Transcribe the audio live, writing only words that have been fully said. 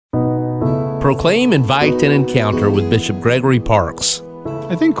Proclaim, Invite, and Encounter with Bishop Gregory Parks.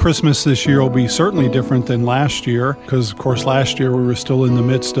 I think Christmas this year will be certainly different than last year because, of course, last year we were still in the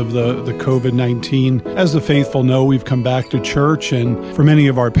midst of the COVID-19. As the faithful know, we've come back to church, and for many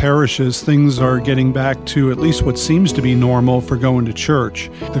of our parishes, things are getting back to at least what seems to be normal for going to church.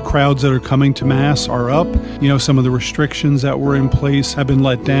 The crowds that are coming to Mass are up. Some of the restrictions that were in place have been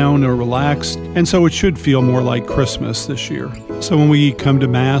let down or relaxed, and so it should feel more like Christmas this year. So when we come to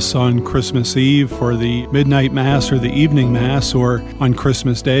Mass on Christmas Eve for the midnight Mass or the evening Mass, or on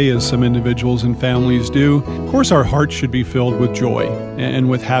Christmas Day, as some individuals and families do, of course our hearts should be filled with joy and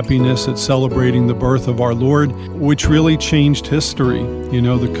with happiness at celebrating the birth of our Lord, which really changed history.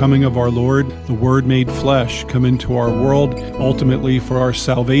 The coming of our Lord, the Word made flesh, come into our world, ultimately for our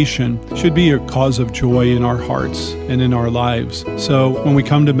salvation, should be a cause of joy in our hearts and in our lives. So when we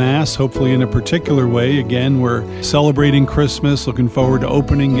come to Mass, hopefully in a particular way, again, we're celebrating Christmas, looking forward to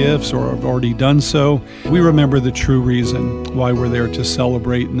opening gifts or have already done so. We remember the true reason why we're there to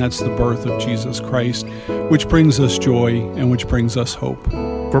celebrate, and that's the birth of Jesus Christ, which brings us joy and which brings us hope.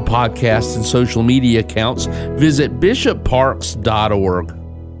 For podcasts and social media accounts, visit bishopparks.org.